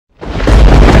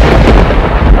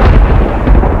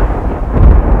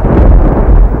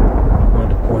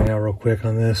quick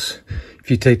on this. If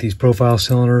you take these profile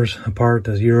cylinders apart,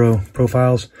 those Euro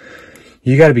profiles,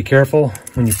 you got to be careful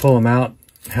when you pull them out,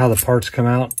 how the parts come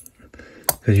out.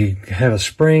 Because you have a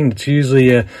spring that's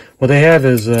usually, what they have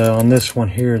is on this one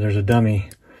here, there's a dummy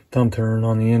thumb turn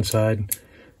on the inside.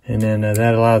 And then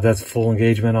that's full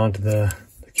engagement onto the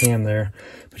cam there.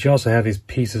 But you also have these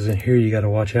pieces in here you got to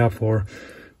watch out for.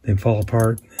 They fall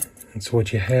apart. And so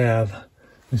what you have,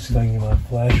 let's see if I can get my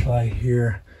flashlight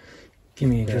here. Give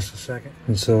me just a second.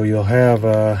 And so you'll have,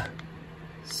 let's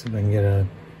see if I can get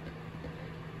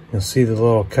you'll see the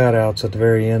little cutouts at the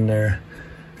very end there.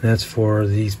 And that's for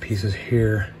these pieces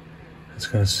here. That's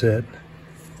going to sit.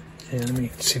 And let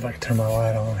me see if I can turn my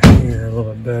light on here a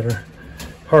little bit better.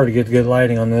 Hard to get good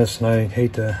lighting on this, and I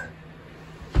hate to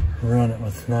run it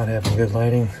with not having good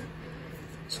lighting.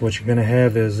 So what you're going to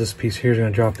have is this piece here is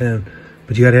going to drop in,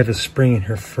 but you got to have the spring in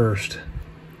here first.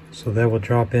 So that will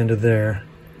drop into there.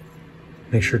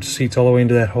 Make sure it seats all the way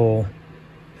into that hole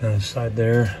down the side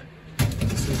there.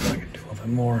 Let's see if I can do a little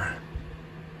bit more.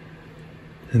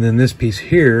 And then this piece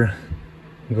here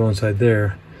will go inside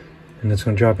there, and it's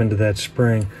going to drop into that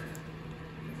spring.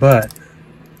 But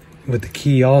with the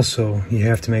key also, you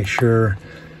have to make sure,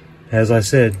 as I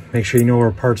said, make sure you know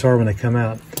where parts are when they come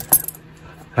out.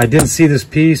 I didn't see this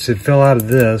piece, it fell out of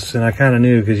this, and I kind of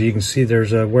knew because you can see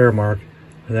there's a wear mark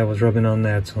that was rubbing on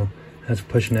that, so that's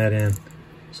pushing that in.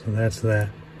 So that's that.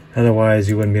 Otherwise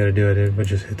you wouldn't be able to do it, it would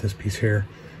just hit this piece here.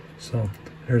 So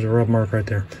there's a rub mark right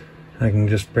there. I can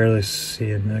just barely see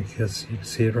it, and I guess you can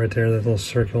see it right there, that little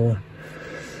circle.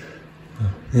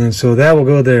 And so that will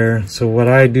go there. So what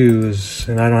I do is,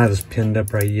 and I don't have this pinned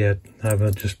up right yet, I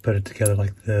will just put it together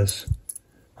like this.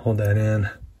 Hold that in,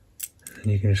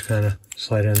 and you can just kind of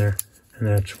slide in there, and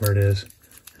that's where it is.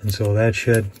 And so that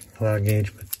should allow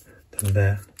engagement to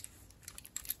that.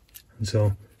 And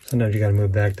so sometimes you got to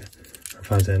move back to where it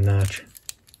finds that notch.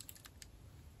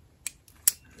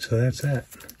 So that's that.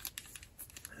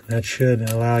 And that should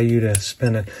allow you to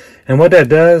spin it. And what that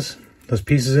does, those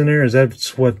pieces in there, is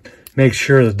that's what makes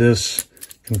sure that this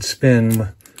can spin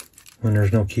when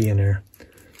there's no key in there.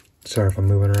 Sorry if I'm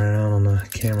moving around on the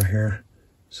camera here.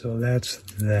 So that's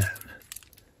that.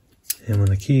 And when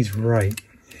the key's right,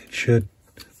 it should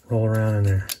roll around in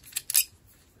there.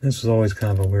 This was always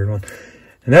kind of a weird one.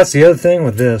 And that's the other thing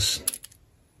with this.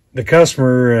 The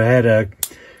customer had a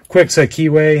quick-set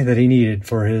keyway that he needed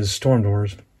for his storm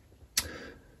doors.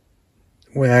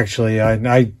 Well, actually,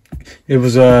 it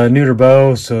was a neuter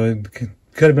bow, so it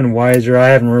could have been wiser. I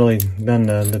haven't really done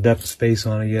the depth of space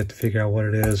on it yet to figure out what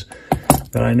it is.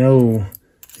 But I know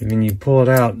when you pull it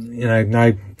out, and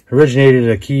I originated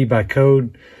a key by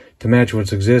code to match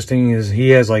what's existing. He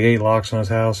has like 8 locks on his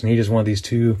house, and he just wanted these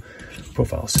 2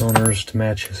 profile cylinders to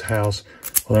match his house.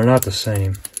 Well, they're not the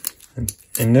same.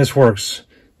 And this works,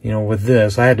 with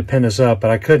this. I had to pin this up,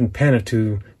 but I couldn't pin it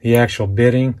to the actual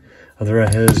bitting of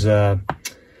his,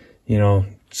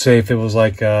 say if it was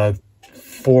like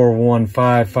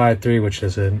 41553, which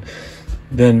is it,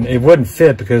 then it wouldn't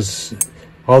fit, because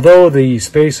although the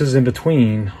spaces in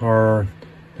between are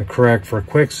correct for a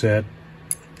quick set,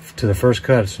 to the first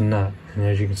cut it's not. And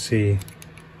as you can see,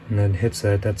 and then hits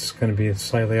that's going to be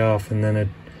slightly off, and then it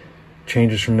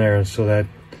changes from there. So that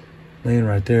lane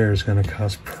right there is going to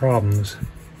cause problems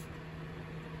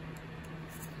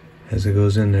as it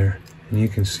goes in there. And you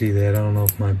can see that. I don't know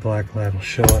if my black light will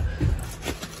show it.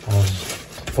 I was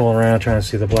fooling around trying to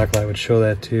see if the black light would show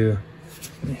that too.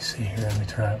 Let me see here. Let me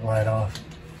turn that light off.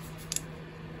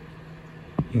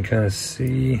 You can kind of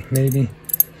see, maybe.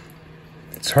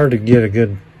 It's hard to get a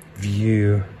good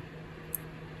view.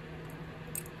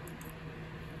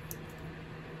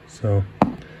 So,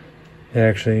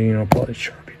 actually, probably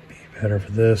Sharpie would be better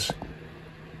for this.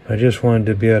 I just wanted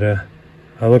to be able to,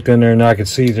 I looked in there and I could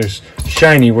see there's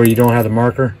shiny where you don't have the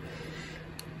marker.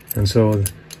 And so,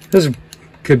 this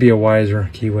could be a wiser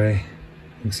keyway.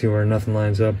 You can see where nothing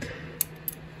lines up.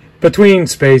 Between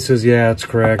spaces, yeah, it's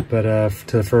correct, but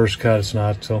to the first cut, it's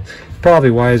not. So, probably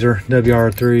wiser,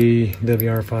 WR3,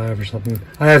 WR5 or something.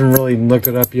 I haven't really looked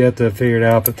it up yet to figure it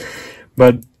out,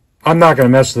 but I'm not going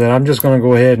to mess with that. I'm just going to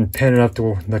go ahead and pin it up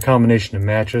to the combination of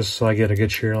matches so I get a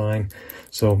good shear line.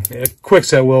 So, a quick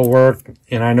set will work,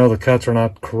 and I know the cuts are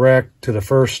not correct to the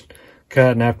first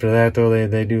cut, and after that, though,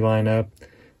 they do line up.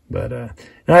 But, and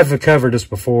I've covered this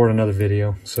before in another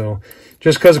video, so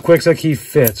just because a quick set key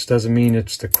fits doesn't mean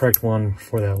it's the correct one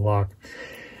for that lock.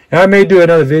 And I may do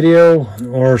another video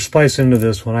or splice into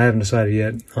this one, I haven't decided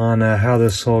yet, on how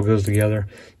this all goes together.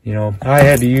 I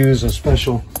had to use a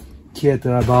special kit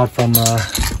that I bought from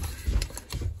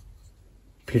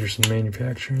Peterson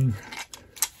Manufacturing.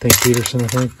 Peterson, I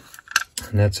think.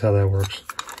 And that's how that works.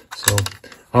 So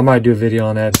I might do a video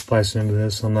on that, splicing into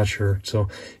this. I'm not sure. So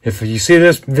if you see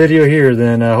this video here,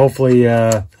 then hopefully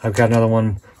I've got another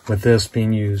one with this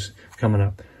being used coming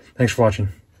up. Thanks for watching.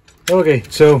 Okay,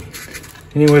 so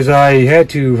anyways, I had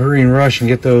to hurry and rush and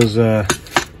get those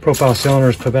profile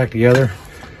cylinders put back together.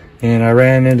 And I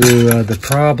ran into the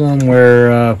problem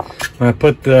where when I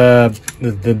put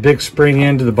the big spring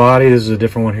into the body, this is a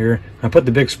different one here. I put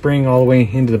the big spring all the way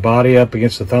into the body up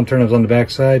against the thumb turn that was on the back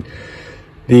side.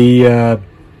 The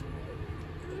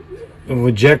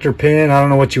ejector pin, I don't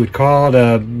know what you would call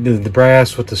it, the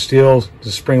brass with the steel,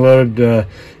 the spring loaded,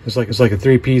 it's like a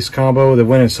 3-piece combo that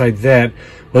went inside that.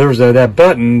 Well, there was that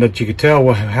button that you could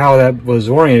tell how that was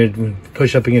oriented when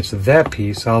push up against that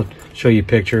piece. I'll show you a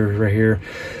picture right here.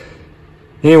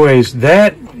 Anyways,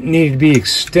 that needed to be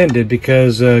extended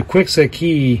because Kwikset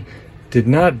key did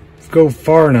not go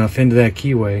far enough into that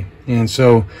keyway. And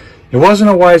so it wasn't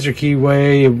a Weiser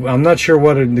keyway. I'm not sure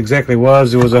what it exactly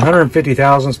was. It was 150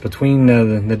 thousandths between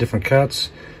the different cuts.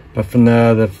 But from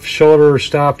the shoulder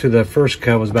stop to the first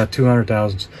cut was about 200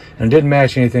 thousandths. And it didn't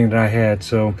match anything that I had.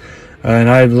 So, and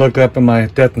I looked up in my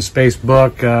Death in Space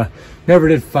book, never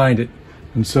did find it.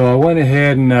 And so I went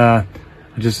ahead and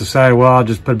I just decided, well, I'll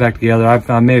just put it back together.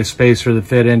 I made a spacer that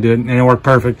fit into it, and it worked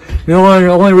perfect. The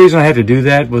only reason I had to do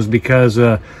that was because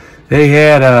they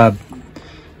had a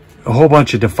whole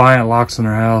bunch of Defiant locks in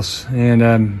their house,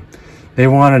 and they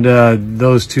wanted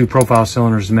those two profile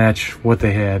cylinders to match what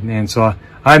they had. And so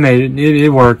I made it. It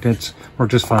worked. It's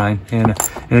worked just fine. And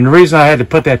the reason I had to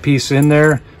put that piece in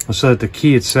there was so that the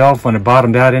key itself, when it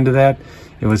bottomed out into that,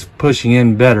 it was pushing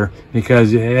in better,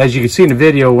 because as you can see in the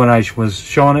video when I was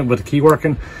showing it with the key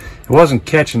working, it wasn't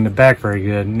catching the back very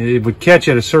good. It would catch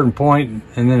at a certain point,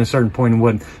 and then a certain point it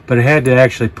wouldn't. But it had to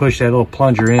actually push that little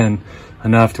plunger in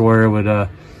enough to where it would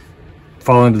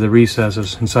fall into the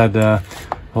recesses inside the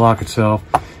lock itself.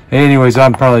 Anyways,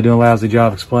 I'm probably doing a lousy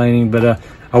job explaining, but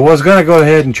I was going to go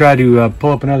ahead and try to pull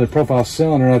up another profile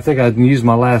cylinder, and I think I'd use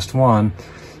my last one.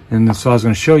 And so I was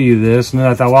going to show you this, and then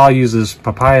I thought, well, I'll use this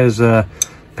Papai's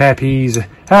Papis,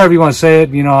 however you want to say it.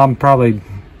 You know, I'm probably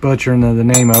butchering the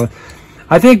name of it.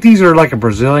 I think these are like a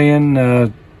Brazilian,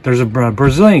 there's a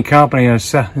Brazilian company in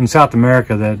South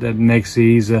America that makes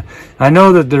these. I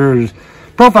know that there's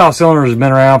profile cylinders have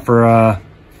been around for a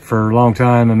long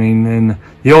time. I mean, in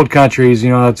the old countries, you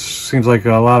know, it seems like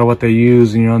a lot of what they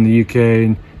use, you know, in the UK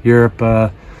and Europe,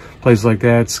 places like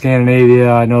that.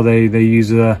 Scandinavia, I know they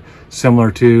use similar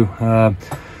to.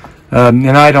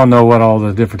 And I don't know what all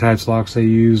the different types of locks they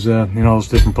use in all those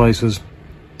different places.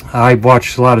 I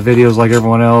watched a lot of videos like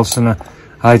everyone else, and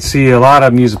I see a lot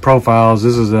of them use the profiles.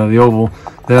 This is the oval.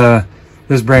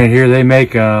 This brand here, they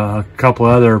make a couple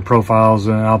other profiles,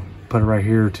 and I'll put it right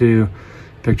here too,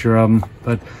 picture of them.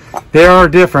 But they are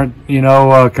different, you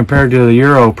know, compared to the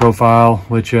Euro profile,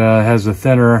 which has the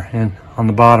thinner and on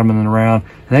the bottom and then around.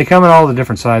 And they come in all the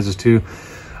different sizes too.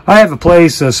 I have a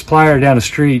place, a supplier down the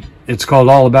street. It's called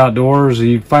All About Doors.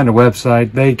 You can find a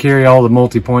website. They carry all the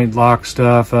multi-point lock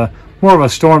stuff, more of a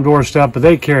storm door stuff, but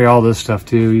they carry all this stuff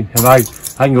too. If I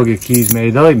can go get keys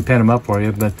made. They'll even pin them up for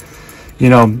you. But, you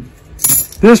know,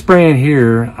 this brand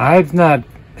here, I've not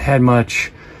had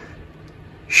much.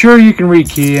 Sure, you can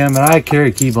rekey them, and I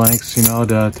carry key blanks, you know,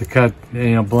 to cut,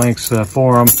 you know, blanks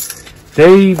for them.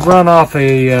 They run off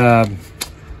a,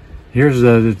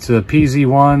 it's a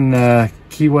PZ1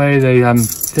 keyway. I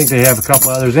think they have a couple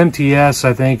others. MTS,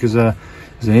 I think, is an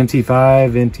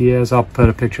MT5 MTS. I'll put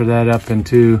a picture of that up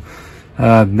into.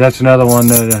 That's another one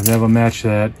that will match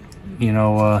that. You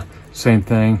know, same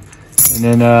thing.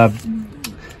 And then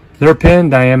their pin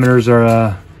diameters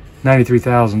are 93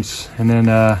 thousandths, and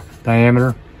then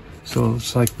diameter. So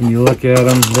it's like when you look at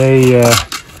them, they're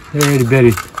itty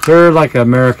bitty. They're like an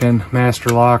American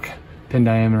Master Lock pin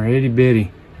diameter, itty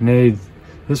bitty. And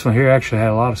this one here actually had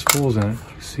a lot of spools in it. You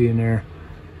can see in there,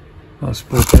 a lot of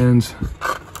spool pins.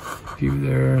 A few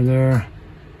there and there.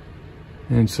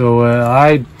 And so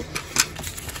I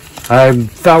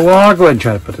thought, well, I'll go ahead and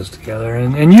try to put this together.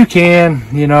 And you can,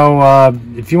 you know,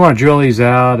 if you want to drill these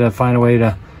out, find a way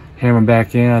to hammer them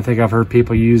back in. I think I've heard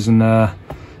people using,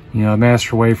 you know,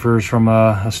 master wafers from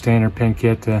a standard pin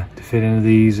kit to fit into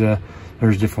these.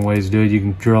 There's different ways to do it. You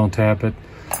can drill and tap it.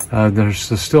 There's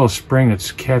still a spring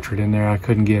that's captured in there. I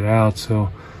couldn't get out, so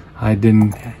I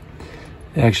didn't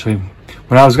actually.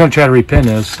 When I was going to try to repin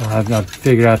this, I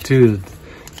figured out too that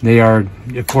they are,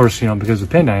 of course, you know, because the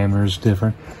pin diameter is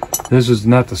different. This is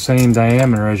not the same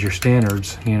diameter as your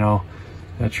standards. You know,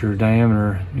 that's your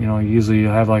diameter. You know, usually you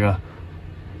have like a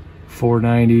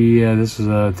 490. This is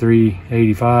a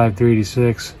 385,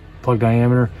 386 plug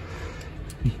diameter.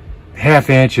 1/2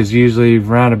 inch is usually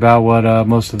round about what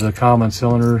most of the common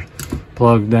cylinder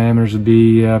plug diameters would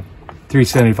be.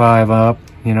 375 up,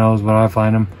 you know, is what I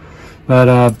find them.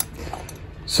 But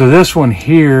so this one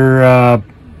here,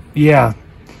 yeah,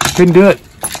 couldn't do it.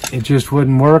 It just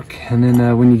wouldn't work. And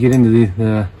then when you get into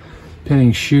the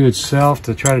pinning shoe itself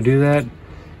to try to do that,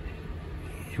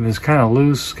 it was kind of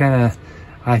loose,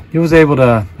 I was able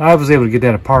to get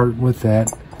that apart with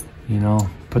that, you know,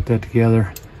 put that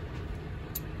together.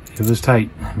 It was tight,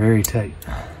 very tight.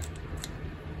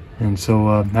 And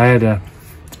so I had to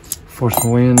force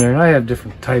my way in there. And I have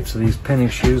different types of these pinning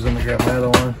shoes. Let me grab my other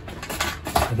one.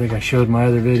 I think I showed my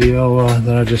other video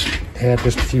that I just had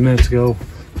just a few minutes ago,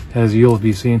 as you'll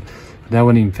be seeing. But that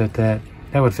wouldn't even fit that.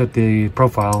 That would fit the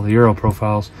profile, the Euro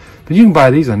profiles. But you can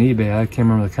buy these on eBay. I can't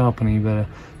remember the company, but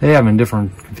they have them in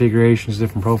different configurations,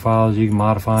 different profiles. You can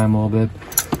modify them a little bit.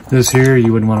 This here,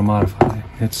 you wouldn't want to modify.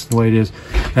 It's the way it is.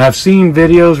 And I've seen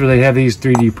videos where they have these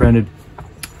 3D printed.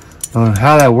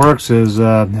 How that works is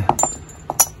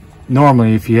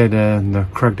normally if you had the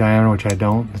correct diameter, which I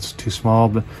don't, it's too small,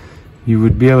 but you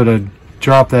would be able to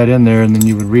drop that in there, and then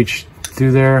you would reach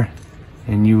through there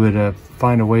and you would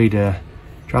find a way to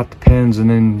drop the pins, and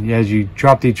then as you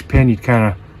dropped each pin, you'd kind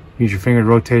of use your finger to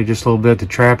rotate it just a little bit to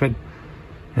trap it,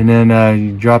 and then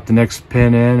you drop the next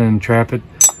pin in and trap it.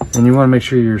 And you want to make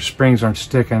sure your springs aren't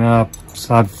sticking up.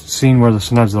 So I've seen where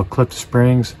sometimes they'll clip the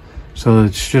springs, so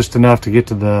it's just enough to get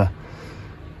to the,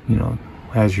 you know,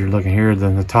 as you're looking here,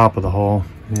 then the top of the hole.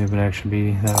 It would actually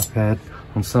be that bad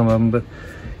on some of them. But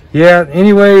yeah,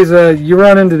 anyways, you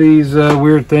run into these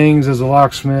weird things as a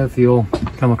locksmith. You'll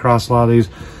come across a lot of these.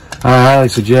 I highly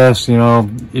suggest, you know,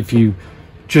 if you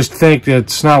just think that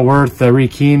it's not worth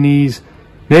rekeying these,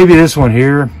 maybe this one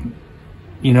here,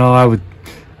 you know,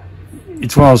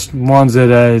 it's one of those ones that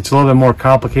it's a little bit more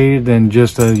complicated than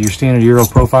just your standard Euro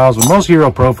profiles. But most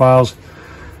Euro profiles,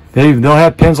 they'll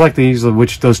have pins like these,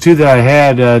 which those two that I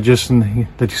had that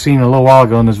you've seen a little while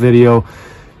ago in this video,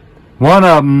 one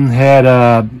of them had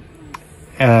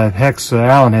hex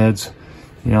Allen heads,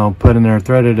 you know, put in there,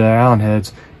 threaded Allen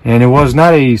heads, and it was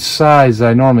not a size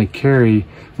I normally carry.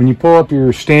 When you pull up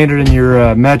your standard and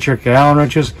your metric Allen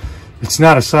wrenches, it's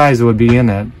not a size that would be in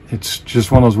that. It's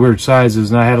just one of those weird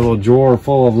sizes, and I had a little drawer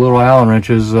full of little Allen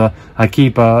wrenches. I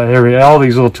keep all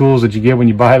these little tools that you get when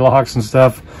you buy locks and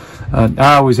stuff.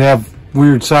 I always have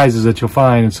weird sizes that you'll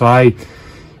find, and so I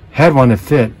had one that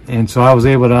fit, and so I was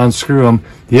able to unscrew them.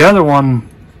 The other one,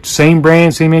 same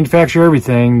brand, same manufacturer,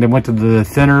 everything, that went to the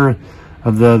thinner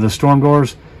of the storm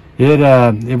doors,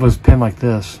 it was pinned like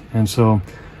this, and so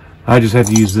I just had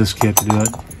to use this kit to do it,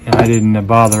 and I didn't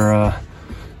bother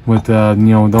with you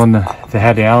know, the one that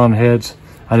had the Allen heads.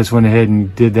 I just went ahead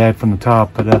and did that from the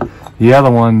top. But the other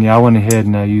one, yeah, I went ahead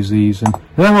and used these, and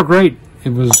that worked great.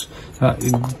 It was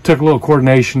it took a little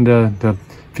coordination to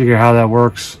figure out how that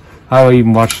works. I will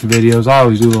even watch the videos. I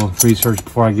always do a little research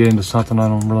before I get into something I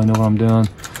don't really know what I'm doing.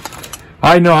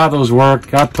 I know how those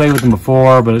work. I've played with them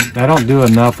before, but I don't do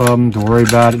enough of them to worry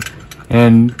about it.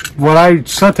 And what I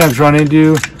sometimes run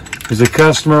into is a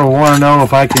customer will want to know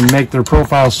if I can make their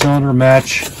profile cylinder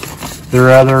match their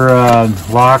other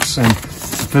locks, and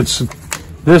if it's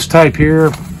this type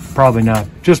here, probably not,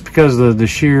 just because the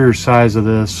sheer size of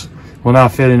this will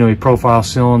not fit into a profile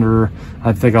cylinder.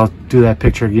 I think I'll do that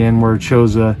picture again where it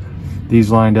shows these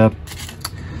lined up.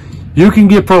 You can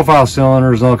get profile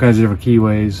cylinders in all kinds of different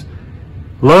keyways.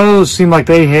 Lowe's seemed like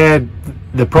they had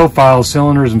the profile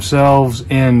cylinders themselves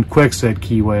in Kwikset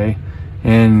keyway,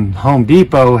 and Home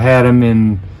Depot had them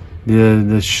in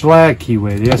the Schlage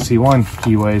keyway, the SC1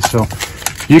 keyway. So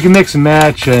you can mix and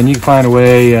match, and you can find a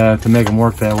way to make them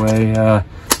work that way.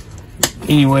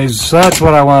 Anyways, so that's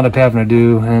what I wound up having to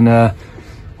do. And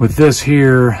with this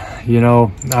here, you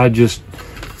know,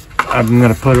 I'm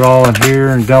gonna put it all in here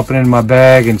and dump it in my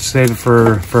bag and save it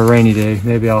for a rainy day.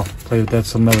 Maybe I'll play with that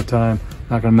some other time.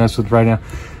 Not gonna mess with it right now.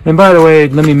 And by the way,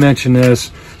 let me mention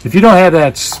this: if you don't have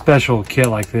that special kit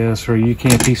like this, or you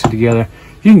can't piece it together,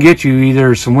 you can get you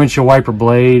either some windshield wiper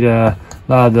blade. A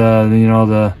lot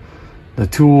of the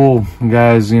tool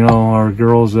guys, you know, or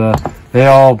girls, they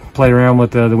all play around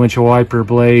with the windshield wiper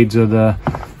blades, or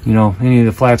you know, any of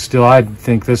the flat steel. I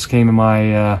think this came in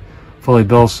my fully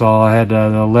built saw. I had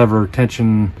the lever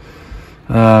tension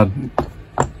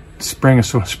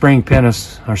spring pin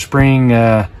or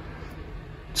spring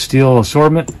steel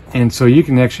assortment, and so you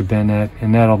can actually bend that,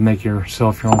 and that'll make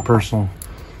yourself your own personal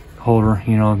holder.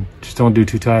 You know, just don't do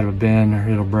too tight of a bend or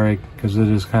it'll break, because it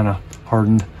is kind of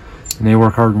hardened, and they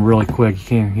work hardened really quick.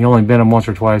 You only bend them once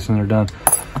or twice and they're done.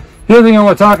 The other thing I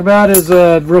want to talk about is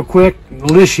real quick,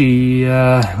 Lishi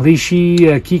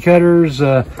key cutters.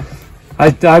 I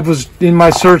I was in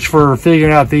my search for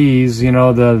figuring out these, you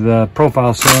know, the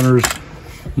profile cylinders.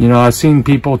 You know, I've seen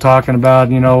people talking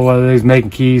about, you know, they're making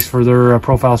keys for their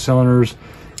profile cylinders,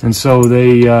 and so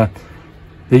they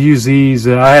use these.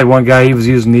 I had one guy, he was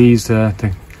using these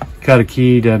to cut a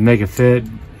key to make it fit,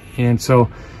 and so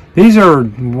these are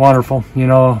wonderful. You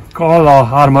know, all the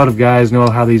automotive guys know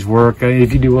how these work.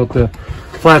 If you do with the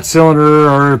flat cylinder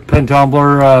or pen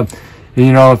tumbler,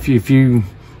 you know, if you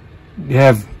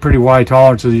have pretty wide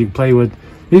tolerances you can play with,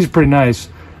 these are pretty nice.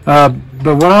 But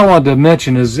what I wanted to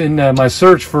mention is in my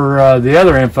search for the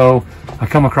other info, I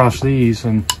come across these,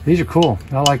 and these are cool.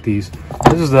 I like these.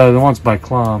 This is the ones by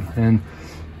Klom, and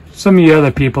some of you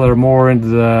other people that are more into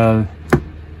the,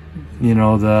 you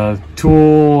know, the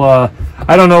tool.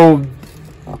 I don't know.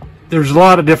 There's a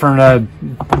lot of different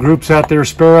groups out there.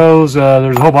 Sparrows.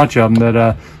 There's a whole bunch of them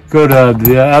that go to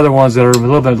the other ones that are a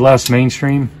little bit less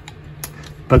mainstream,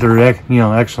 but they're, you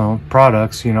know, excellent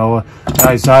products. You know,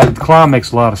 Klom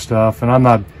makes a lot of stuff, and I'm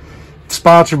not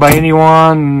sponsored by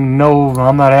anyone. No,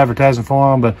 I'm not advertising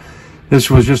for them, but this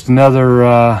was just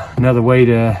another way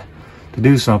to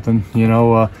do something. You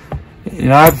know,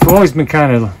 and I've always been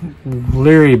kind of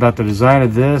leery about the design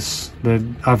of this. That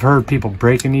I've heard people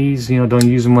breaking these. You know, don't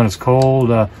use them when it's cold.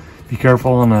 Be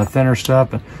careful on the thinner stuff.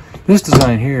 But this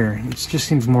design here, it just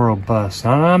seems more robust.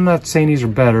 I'm not saying these are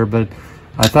better, but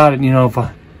I thought, you know,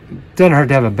 it doesn't hurt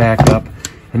to have a backup.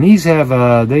 And these have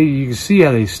you can see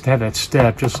how they have that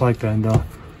step, just like the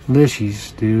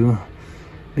Lichys do.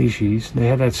 Lichys, they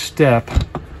have that step.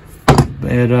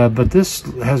 But this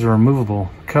has a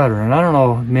removable cutter, and I don't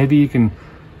know, maybe you can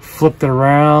flip it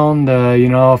around. You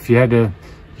know, if you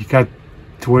got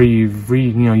to where you've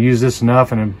use this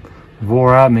enough and it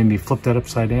wore out, maybe flip that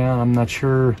upside down. I'm not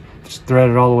sure. Just thread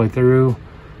it all the way through.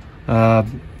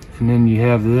 And then you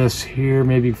have this here,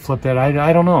 maybe flip that.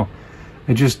 I don't know.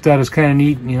 It just, that is kind of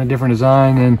neat, you know, different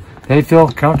design, and they feel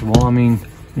comfortable. I mean,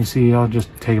 you see, I'll just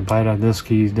take a bite out of this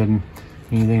key. It doesn't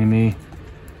mean anything to me.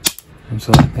 And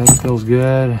so that feels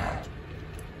good.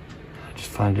 Just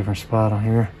find a different spot on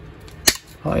here.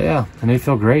 Oh yeah, and they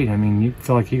feel great. I mean, you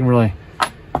feel like you can really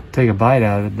take a bite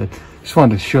out of it, but just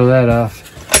wanted to show that off.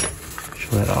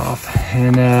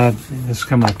 And this is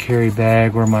kind of my carry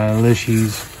bag where my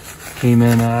Lichys came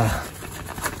in.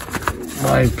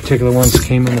 My particular ones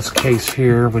came in this case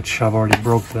here, which I've already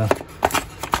broke the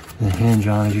hinge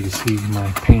on, as you can see,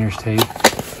 my painter's tape.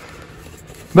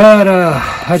 But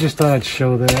I just thought I'd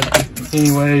show that.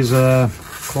 Anyways,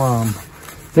 Klom,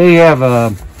 they have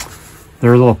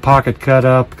their little pocket cut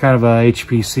up, kind of a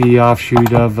HPC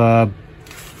offshoot of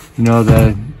you know,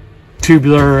 the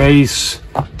tubular Ace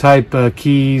type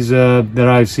keys that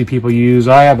I see people use.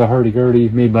 I have a hurdy-gurdy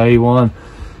made by A1,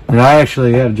 and I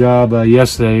actually had a job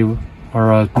yesterday,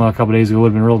 or a couple days ago. It would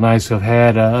have been real nice to have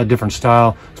had a different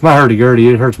style. It's my hurdy-gurdy.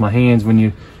 It hurts my hands when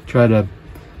you try to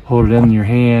hold it in your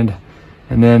hand.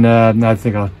 And then I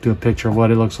think I'll do a picture of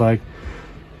what it looks like.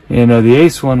 And the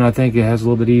Ace one, I think it has a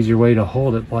little bit easier way to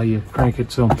hold it while you crank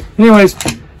it. So anyways,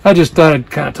 I just thought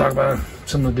I'd kind of talk about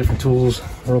some of the different tools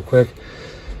real quick.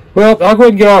 Well, I'll go ahead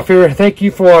and get off here. Thank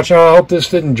you for watching. I hope this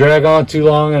didn't drag on too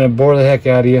long and bore the heck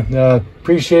out of you.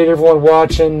 Appreciate everyone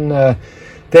watching.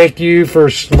 Thank you for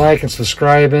liking and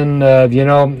subscribing. You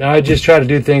know, I just try to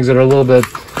do things that are a little bit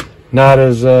not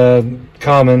as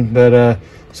common, but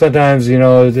sometimes, you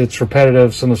know, it's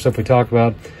repetitive, some of the stuff we talk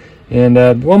about. And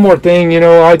one more thing, you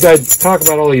know, I talk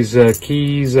about all these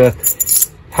keys,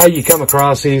 how you come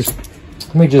across these.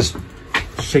 Let me just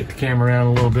shake the camera around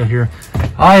a little bit here.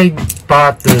 I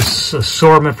bought this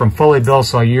assortment from Foley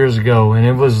Belsaw years ago, and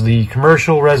it was the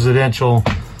commercial residential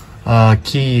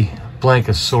key blank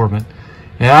assortment.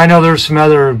 And I know there's some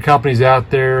other companies out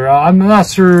there. I'm not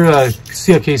sure.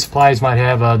 CLK Supplies might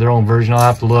have their own version. I'll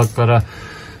have to look. But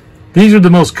these are the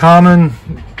most common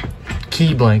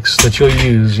key blanks that you'll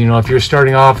use, you know, if you're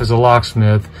starting off as a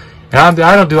locksmith. And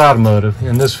I don't do automotive.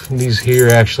 And these here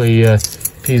actually,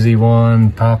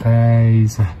 PZ1,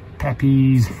 Pappies, how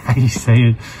do you say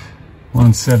it?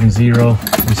 170.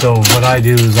 And so what I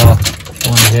do is I'll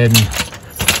go ahead and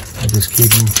I just keep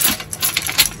them.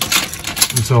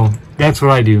 And so that's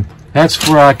what I do. That's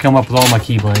where I come up with all my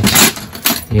key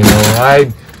blanks. You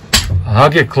know, I'll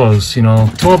get close. You know,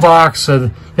 toolbox.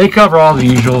 They cover all the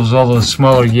usuals, all the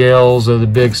smaller Yales, the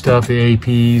big stuff, the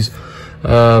APs,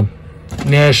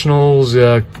 Nationals.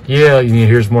 Yeah,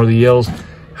 here's more of the Yales.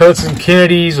 Hudson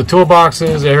Kennedys, the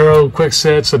toolboxes, Arrow, quick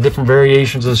sets, the different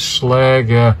variations of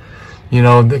Schlage. You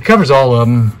know, it covers all of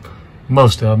them,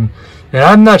 most of them. And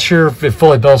I'm not sure if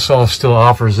Foley Belsaw still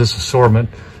offers this assortment,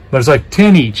 but it's like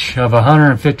 10 each of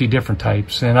 150 different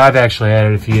types. And I've actually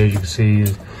added a few, as you can see.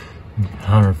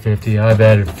 150. I've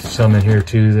added some in here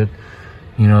too that,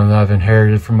 you know, that I've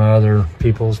inherited from my other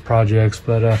people's projects,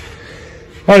 but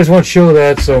I just want to show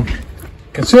that. So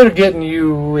consider getting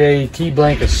you a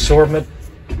T-Blank assortment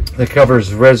that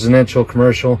covers residential,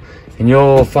 commercial, and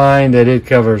you'll find that it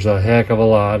covers a heck of a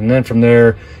lot. And then from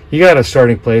there, you got a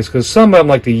starting place, because some of them,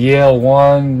 like the Yale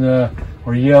 1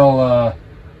 or Yale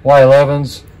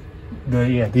Y11s,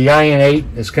 the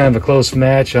IN8 is kind of a close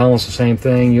match, almost the same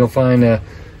thing. You'll find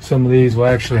some of these will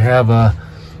actually have a,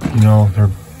 you know, they're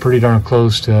pretty darn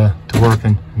close to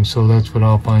working, and so that's what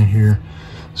I'll find here.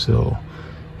 So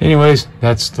anyways,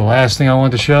 that's the last thing I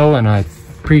want to show, and I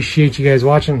appreciate you guys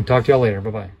watching. Talk to y'all later.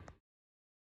 Bye-bye.